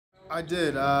I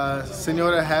did.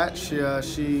 Senora Hatch,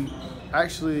 she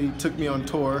actually took me on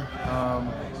tour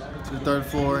to the third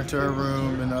floor, into her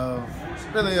room, and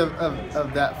really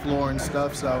of that floor and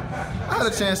stuff. So I had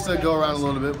a chance to go around a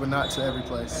little bit, but not to every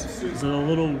place. Is it a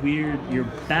little weird? You're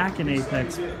back in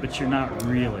Apex, but you're not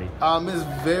really.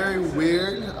 It's very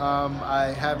weird.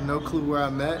 I have no clue where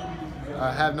I'm at.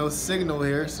 I have no signal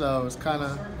here, so it's kind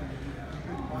of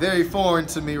very foreign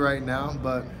to me right now.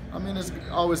 But I mean, it's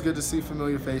always good to see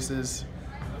familiar faces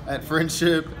at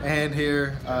Friendship and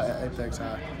here at Apex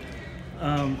High.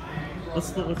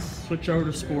 Let's switch over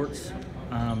to sports.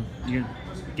 You're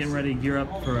getting ready to gear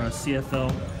up for a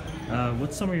CFL.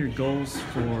 What's some of your goals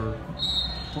for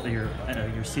your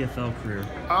CFL career?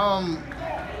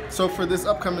 So for this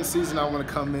upcoming season, I want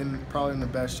to come in probably in the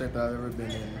best shape that I've ever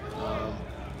been in.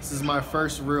 This is my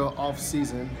first real off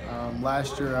season.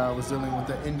 Last year I was dealing with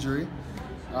an injury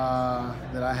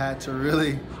that I had to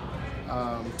really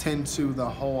tend to the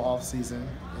whole off season,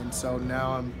 and so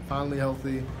now I'm finally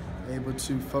healthy, able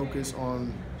to focus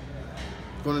on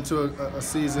going into a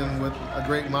season with a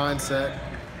great mindset.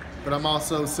 But I'm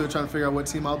also still trying to figure out what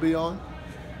team I'll be on.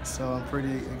 So I'm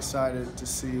pretty excited to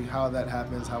see how that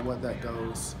happens, what that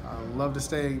goes. Love to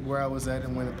stay where I was at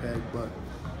in Winnipeg, but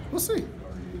we'll see.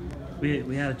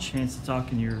 We had a chance to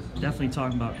talk, and you're definitely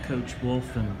talking about Coach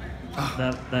Wolf and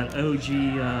that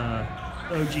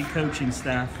OG coaching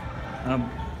staff.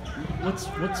 What's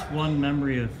one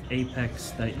memory of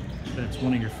Apex that's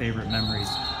one of your favorite memories,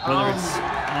 whether it's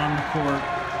on the court,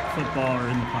 football, or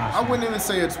in the classroom? I wouldn't even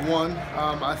say it's one.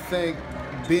 I think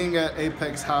being at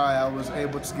Apex High, I was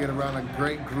able to get around a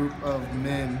great group of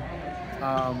men,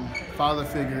 father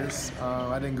figures.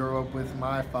 I didn't grow up with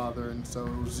my father, and so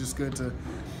it was just good to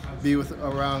be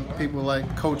around people like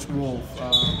Coach Wolf,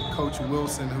 Coach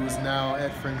Wilson, who's now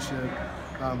at Friendship,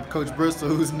 Coach Bristol,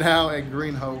 who's now at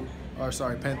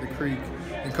Panther Creek,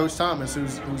 and Coach Thomas,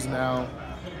 who's now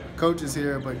coaches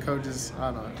here, but coaches,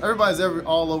 I don't know. Everybody's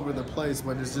all over the place,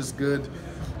 but it's just good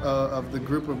of the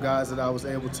group of guys that I was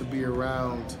able to be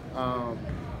around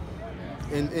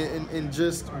and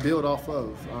just build off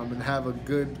of and have a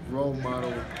good role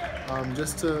model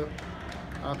just to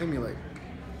emulate.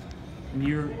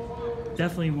 You're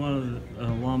definitely one of the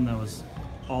alum that was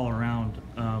all around.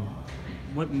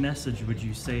 What message would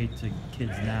you say to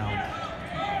kids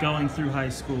now, going through high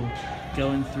school,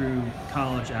 going through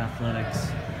college athletics,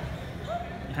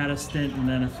 had a stint in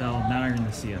the NFL, now you're in the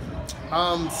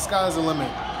CFL? Sky's the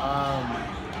limit.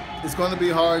 It's going to be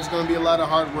hard. It's going to be a lot of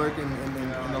hard work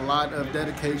and a lot of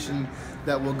dedication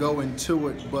that will go into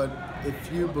it. But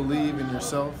if you believe in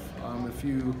yourself, if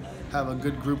you have a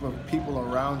good group of people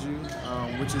around you,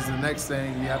 which is the next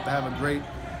thing, you have to have a great,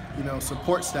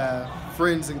 support staff,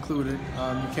 friends included.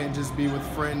 You can't just be with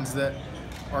friends that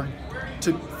are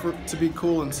to be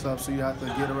cool and stuff. So you have to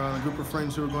get around a group of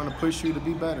friends who are going to push you to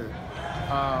be better.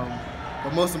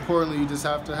 But most importantly, you just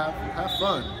have to have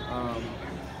fun.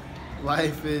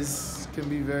 Life is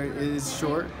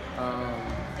short.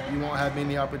 You won't have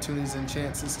many opportunities and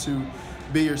chances to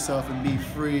be yourself and be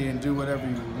free and do whatever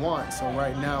you want. So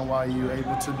right now, while you're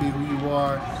able to be who you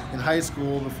are in high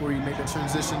school before you make the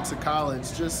transition to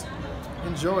college, just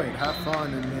enjoy it, have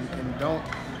fun, and don't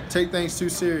take things too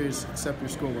serious except your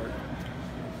schoolwork.